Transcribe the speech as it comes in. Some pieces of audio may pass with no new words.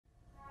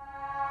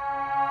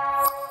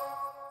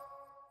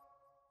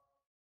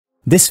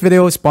This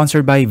video is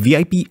sponsored by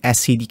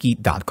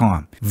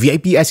VIPscdkey.com.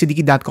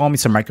 VIPscdkey.com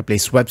is a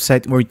marketplace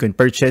website where you can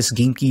purchase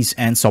game keys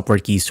and software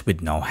keys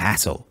with no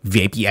hassle.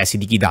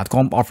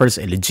 VIPscdkey.com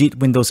offers a legit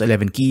Windows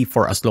 11 key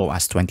for as low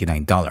as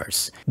 $29.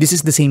 This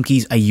is the same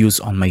keys I use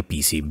on my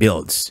PC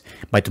builds.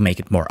 But to make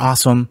it more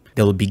awesome,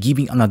 they will be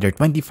giving another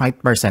 25%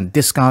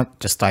 discount.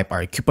 Just type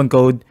our coupon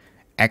code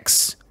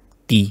XTNC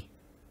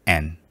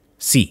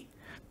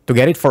to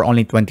get it for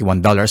only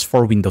 $21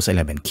 for Windows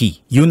 11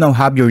 key. You now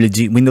have your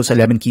legit Windows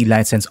 11 key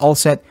license all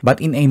set, but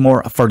in a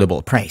more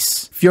affordable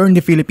price. If you're in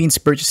the Philippines,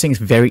 purchasing is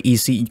very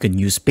easy. You can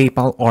use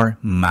PayPal or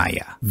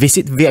Maya.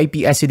 Visit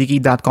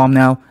VIPscdkey.com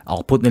now.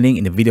 I'll put the link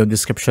in the video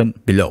description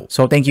below.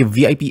 So thank you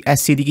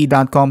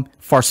VIPscdkey.com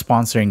for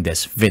sponsoring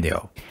this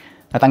video.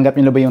 Natanggap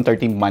niyo ba yung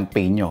 13-month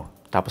pay nyo?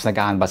 Tapos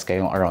nag-canvas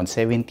kayong around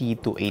 70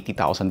 to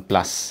 80,000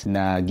 plus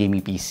na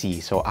gaming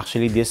PC. So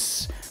actually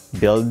this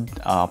build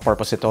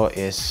purpose ito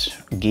is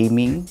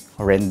gaming,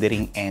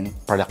 rendering, and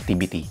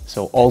productivity.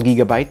 So all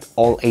Gigabyte,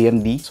 all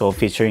AMD. So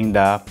featuring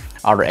the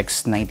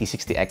RX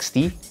 9060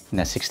 XT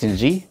na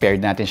 16G.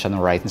 Paired natin siya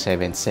ng Ryzen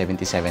 7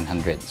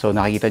 7700. So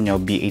nakikita nyo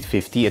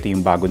B850, ito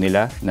yung bago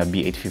nila na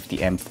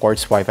B850M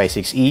quartz Wi-Fi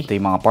 6E. Ito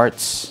yung mga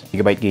parts.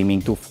 Gigabyte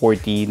Gaming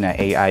 240 na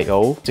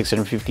AIO,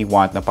 650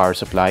 watt na power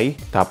supply.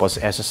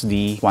 Tapos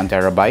SSD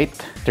 1TB,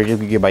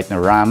 32GB na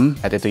RAM.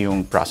 At ito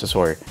yung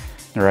processor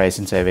na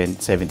Ryzen 7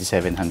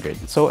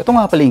 7700. So ito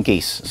nga pala yung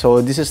case.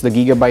 So this is the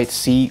Gigabyte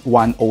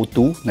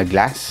C102 na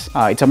glass.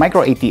 It's a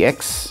micro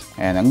ATX.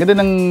 And ang ganda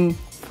ng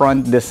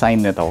front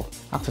design nito.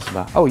 Access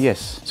ba? Oh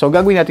yes. So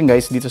gagawin natin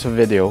guys dito sa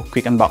video,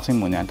 quick unboxing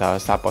muna.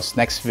 Tapos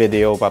next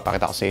video,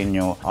 papakita ko sa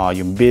inyo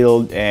yung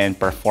build and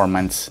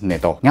performance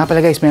nito. Nga pala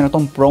guys, meron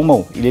tong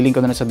promo. Ililink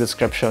ko na sa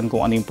description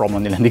kung ano yung promo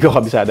nila. Hindi ko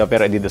kabisado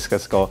pero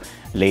i-discuss ko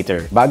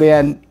later. Bago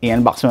yan,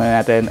 i-unbox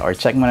muna natin or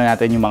check muna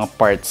natin yung mga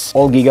parts.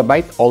 All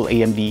Gigabyte, all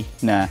AMD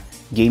na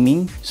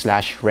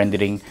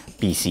gaming/rendering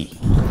PC.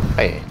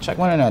 Okay, check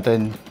muna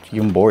natin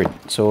yung board.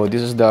 So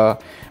this is the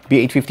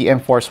B850M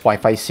Force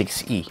Wi-Fi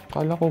 6E.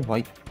 Kala ko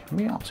white.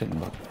 May accent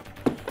ba?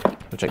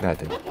 So check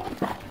natin.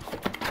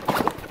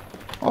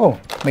 Oh,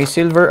 may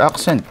silver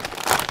accent.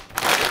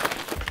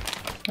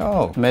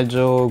 Oh,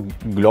 medyo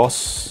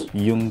gloss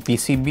yung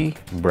PCB,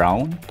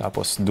 brown,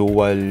 tapos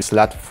dual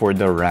slot for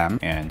the RAM.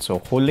 And so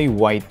kulay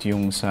white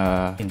yung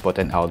sa input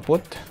and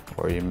output.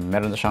 Or yung,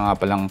 meron na siya nga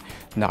palang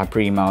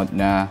naka-pre-mount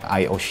na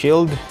I/O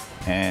shield.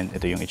 And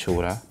ito yung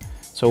itsura.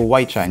 So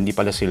white siya, hindi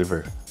pala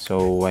silver.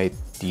 So white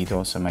dito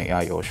sa may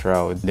I/O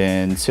shroud.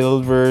 Then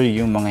silver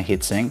yung mga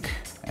heatsink.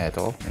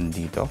 Ito,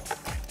 nandito.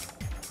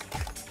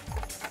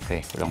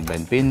 Okay, walang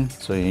blend pin.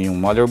 So yun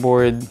yung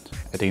motherboard.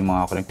 Ito yung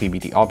mga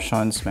connectivity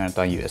options. Meron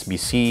tayong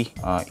USB-C,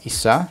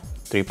 isa,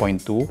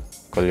 3.2,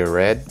 color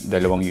red,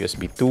 dalawang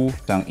USB 2,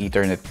 isang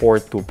Ethernet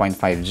port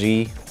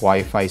 2.5G,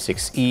 Wi-Fi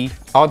 6E,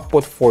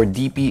 output for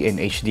DP and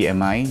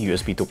HDMI,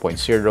 USB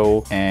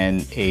 2.0,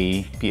 and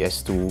a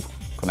PS2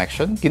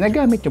 connection.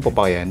 Ginagamit nyo po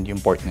pa yan, yung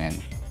port na yan.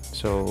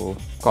 So,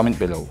 comment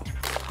below.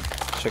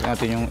 Check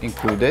natin yung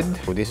included.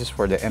 So, this is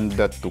for the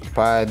M.2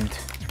 pad,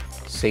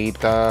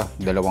 SATA,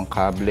 dalawang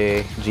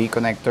kable, G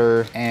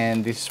connector,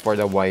 and this is for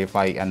the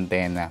Wi-Fi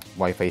antenna,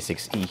 Wi-Fi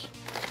 6E,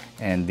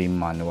 and the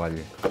manual.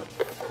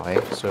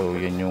 Okay, so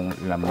yun yung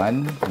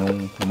laman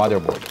ng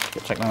motherboard.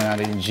 Check naman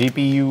natin yung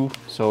GPU.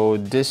 So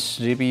this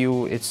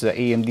GPU, it's the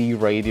AMD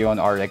Radeon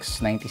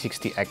RX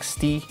 9060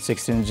 XT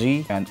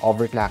 16G and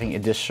overclocking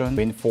edition,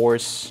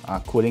 reinforced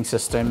cooling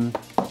system.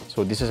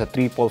 So this is a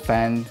triple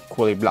fan,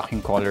 kulay black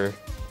yung color.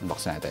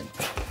 Unbox natin.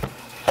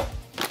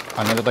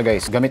 Ano na to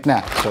guys? Gamit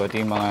na. So ito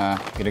yung mga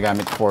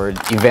ginagamit for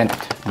event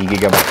ni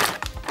Gigabyte.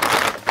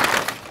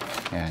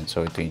 Ayan,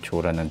 so ito yung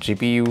tsura ng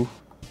GPU.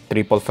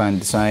 Triple fan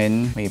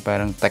design. May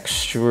parang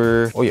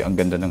texture. Uy, ang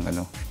ganda ng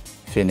ano,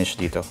 finish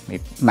dito.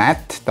 May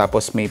matte.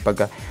 Tapos may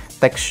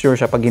pagka-texture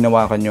siya. Pag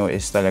ginawa ka nyo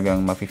is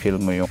talagang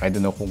mafe-feel mo yung, I don't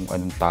know kung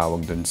anong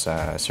tawag dun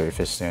sa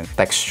surface na yun.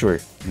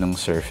 Texture ng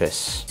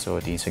surface. So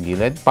ito yung sa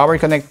gilid.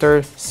 Power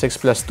connector,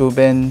 6+2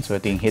 pin. So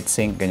ito yung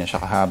heatsink. Ganyan siya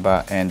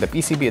kahaba. And the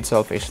PCB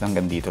itself is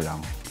hanggang dito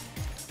lang.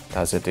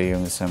 Tapos ito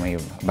yung sa may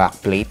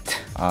backplate.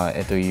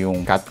 Ito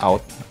yung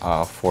cutout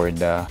for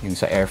the yung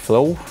sa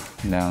airflow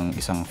ng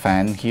isang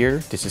fan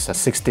here. This is a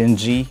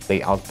 16G.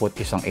 The output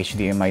isang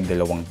HDMI,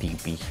 dalawang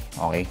DP.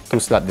 Okay,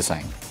 2-slot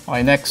design.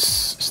 Okay,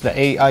 next is the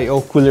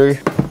AIO cooler.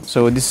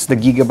 So this is the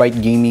Gigabyte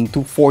Gaming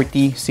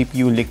 240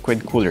 CPU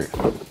liquid cooler.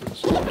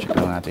 So check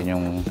natin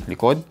yung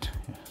likod.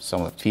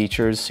 Some of the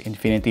features: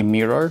 infinity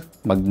mirror,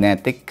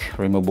 magnetic,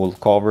 removable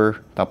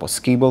cover, tapos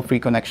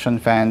cable-free connection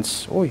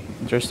fans. Uy,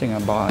 interesting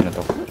nga, baka ano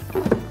to?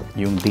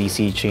 Yung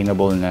DC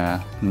chainable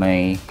na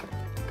may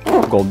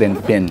golden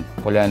pin.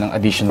 Wala ng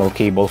additional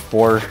cable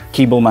for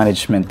cable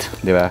management,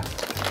 di ba?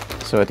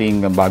 So ito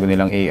yung bago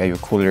nilang AIO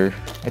cooler.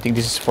 I think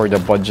this is for the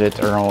budget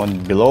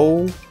around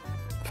below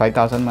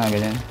 5,000 mga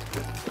ganyan.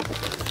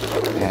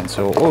 And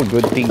so, oh,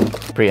 good thing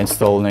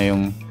pre-install na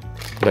yung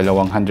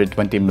dalawang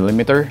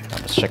 120mm.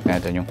 Tapos check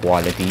natin yung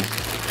quality.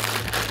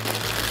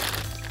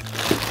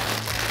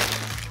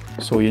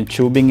 So yung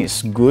tubing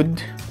is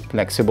good,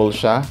 flexible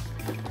siya.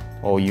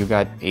 Oh, you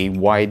got a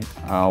wide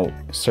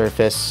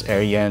surface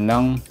area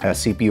ng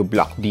CPU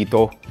block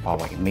dito.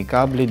 Okay, may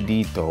kable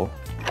dito.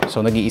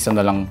 So, nag-iisa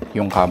na lang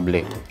yung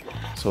kable.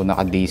 So,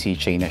 naka-DC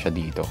chain na siya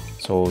dito.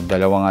 So,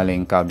 dalawa nga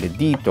lang yung kable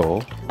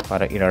dito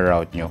para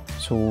i-route nyo.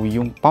 So,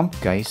 yung pump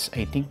guys,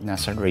 I think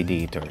nasa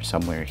radiator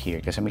somewhere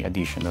here kasi may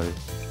additional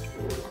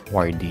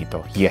wire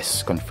dito.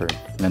 Yes, confirm.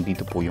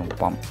 Nandito po yung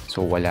pump.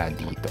 So, wala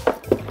dito.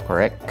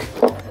 Correct?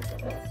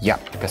 Yup,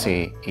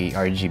 kasi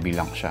ARGB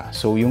lang siya.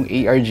 So, yung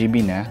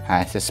ARGB na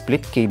has a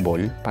split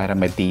cable para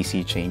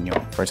ma-DC chain nyo.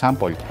 For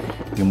example,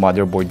 yung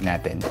motherboard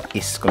natin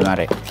is,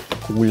 kunwari,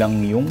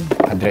 kulang yung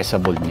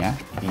addressable niya.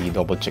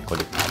 I-double check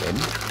ulit natin.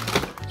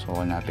 So,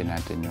 hanapin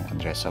natin yung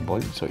addressable.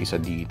 So, isa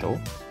dito,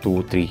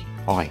 2,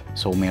 3. Okay,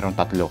 so meron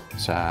tatlo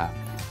sa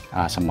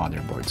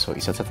motherboard. So,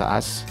 isa sa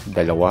taas,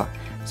 dalawa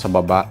sa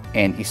baba,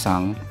 and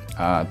isang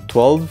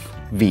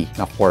 12V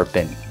na 4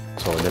 pin.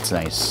 So, that's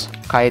nice.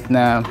 Kahit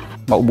na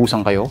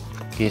maubusan kayo,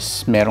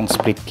 is merong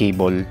split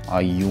cable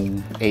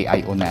yung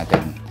AIO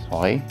natin.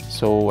 Okay?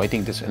 So, I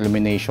think this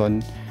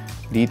illumination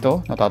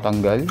dito,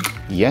 natatanggal.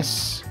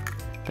 Yes.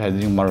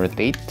 Pwede yung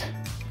ma-rotate.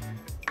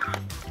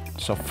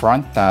 So,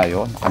 front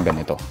tayo,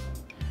 nakaganito.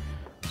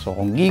 So,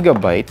 kung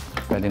Gigabyte,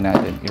 pwede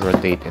natin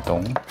i-rotate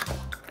itong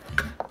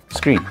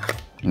screen.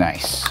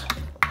 Nice.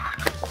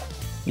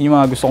 Yun yung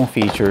mga gusto kong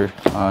feature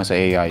sa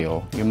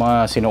AIO. Yung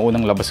mga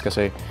sinuunang labas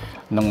kasi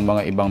ng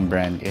mga ibang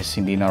brand is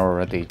hindi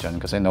na-rotate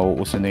yan kasi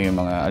nauuso na yung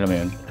mga, alam mo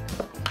yun,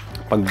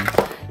 pag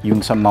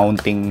yung sa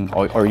mounting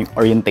or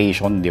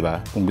orientation, di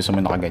ba? Kung gusto mo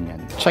nakaganyan.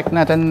 Check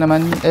natin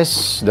naman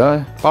is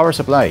the power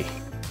supply.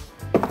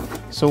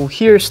 So,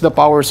 here's the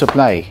power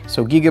supply.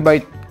 So,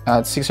 Gigabyte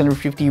at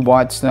 650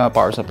 watts na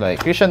power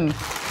supply. Christian,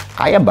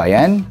 kaya ba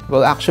yan?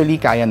 Well, actually,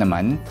 kaya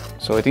naman.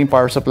 So, ito yung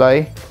power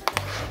supply.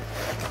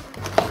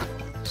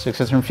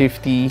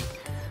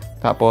 650.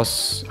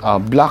 Tapos,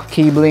 black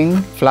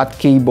cabling, flat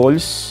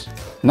cables,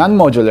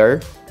 non-modular.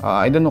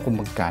 I don't know kung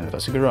magkano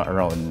to. Siguro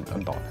around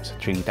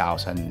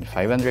 3,500,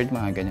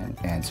 mga ganyan.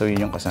 And so,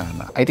 yun yung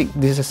kasama. I think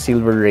this is a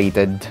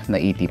silver-rated na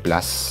 80+.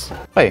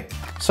 Okay,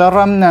 sa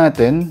RAM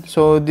natin,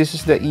 so this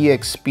is the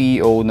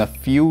EXPO na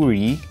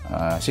Fury,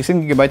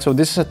 16GB. So,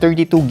 this is a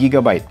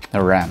 32GB na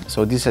RAM.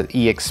 So, this is an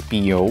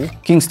EXPO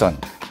Kingston.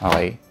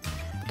 Okay.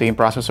 Ito yung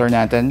processor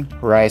natin,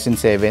 Ryzen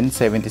 7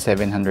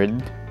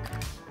 7700.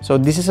 So,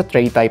 this is a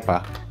tray type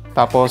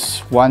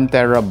Tapos,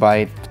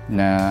 1TB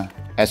na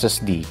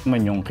SSD.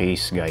 Naman yung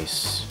case,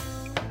 guys.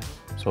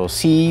 So,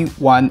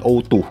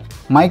 C102.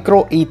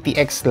 Micro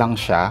ATX lang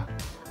siya.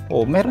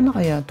 Oh, meron na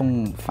kaya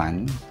tong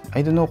fan? I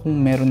don't know kung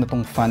meron na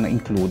tong fan na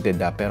included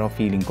pero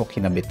feeling ko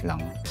kinabit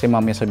lang. Kasi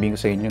mamaya sabihin ko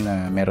sa inyo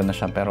na meron na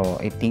siya pero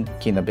I think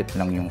kinabit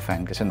lang yung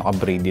fan kasi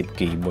naka-braided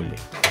cable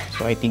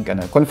So, I think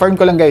confirm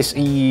ko lang guys,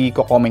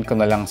 i-comment ko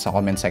na lang sa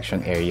comment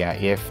section area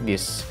if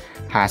this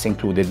has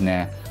included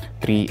na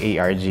 3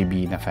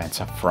 ARGB na fan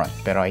sa front.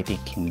 Pero I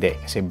think hindi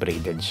kasi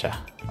braided siya.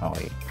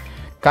 Okay.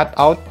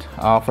 Cutout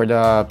for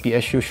the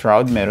PSU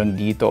shroud. Meron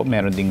dito.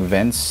 Meron ding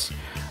vents.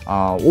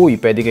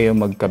 Pwede kayong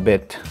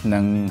magkabit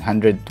ng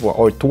 100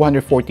 or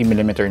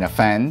 240mm na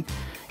fan.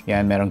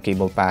 Yan, meron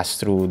cable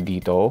pass-through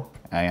dito.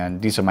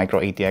 Ayan, dito sa micro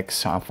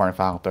ATX form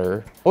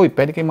factor.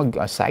 Pwede kayong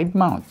mag-side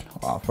mount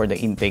for the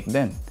intake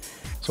din.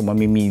 So,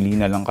 mamimili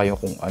na lang kayo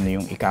kung ano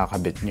yung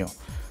ikakabit nyo.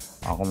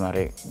 Kung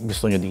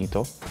gusto nyo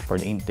dito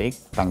for the intake,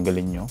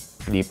 tanggalin nyo,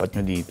 lipat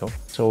nyo dito.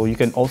 So, you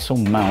can also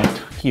mount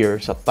here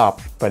sa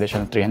top. Pwede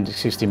siya ng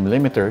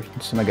 360mm.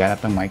 So,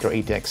 naghanap ng micro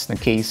ATX na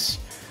case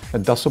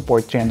that does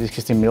support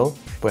 360mm.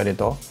 Pwede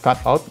to.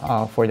 Cut out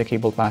for the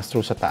cable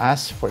pass-through sa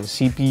taas for the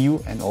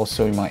CPU and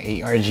also yung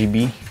mga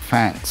ARGB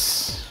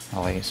fans.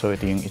 Okay, so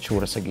ito yung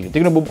itsura sa gilid.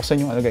 Tingnan, bubuksan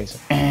yung guys.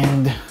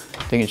 And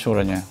ito yung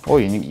itsura niya.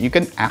 You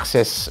can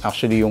access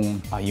actually yung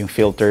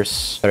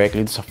filters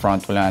directly sa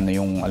front. Wala na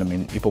yung, alam mo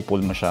yun, ipupull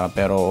mo siya.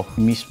 Pero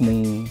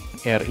mismong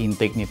air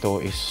intake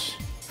nito is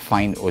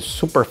fine o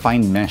super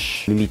fine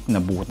mesh. Lilit na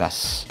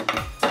butas.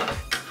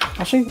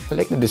 Actually, I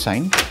like the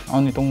design.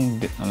 Itong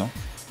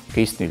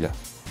case nila.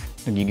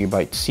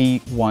 Gigabyte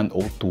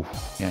C102.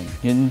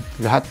 Yan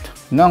lahat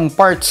ng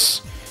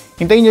parts.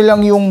 Hintayin nyo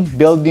lang yung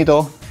build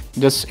nito.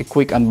 Just a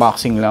quick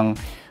unboxing lang.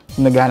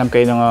 Kung naghahanap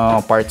kayo ng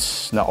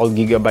parts na all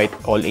Gigabyte,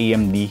 all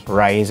AMD,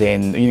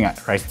 Ryzen, yun nga,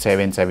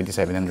 Ryzen 7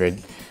 7700.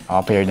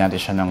 Paired natin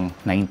siya ng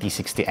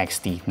 9060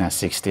 XT na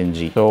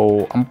 16G.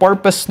 So, ang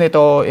purpose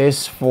nito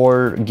is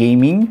for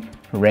gaming,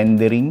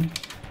 rendering.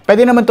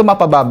 Pwede naman ito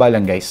mapababa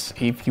lang guys.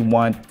 If you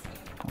want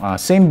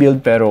same build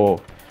pero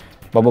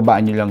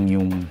bababaan nyo lang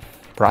yung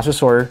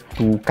processor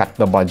to cut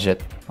the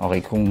budget.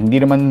 Okay, kung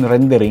hindi naman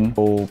rendering,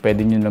 so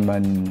pwede nyo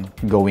naman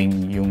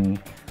gawing yung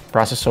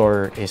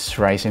processor is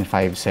Ryzen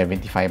 5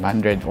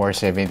 7500 or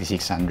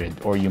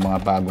 7600 or yung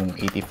mga bagong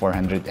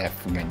 8400F,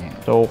 ganyan.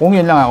 So, kung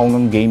yun lang,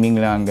 kung gaming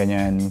lang,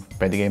 ganyan,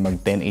 pwede kayo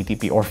mag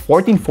 1080p or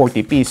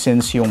 1440p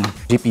since yung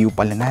GPU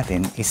pala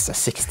natin is a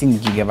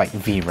 16GB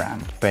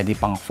VRAM. Pwede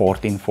pang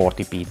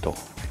 1440p to.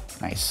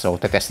 Nice. So,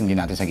 tetestin din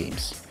natin sa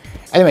games.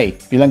 Anyway,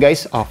 yun lang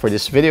guys for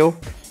this video.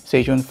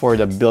 Stay tuned for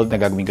the build na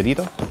gagawin ko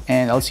dito.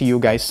 And I'll see you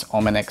guys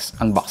on my next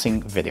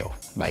unboxing video.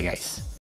 Bye guys!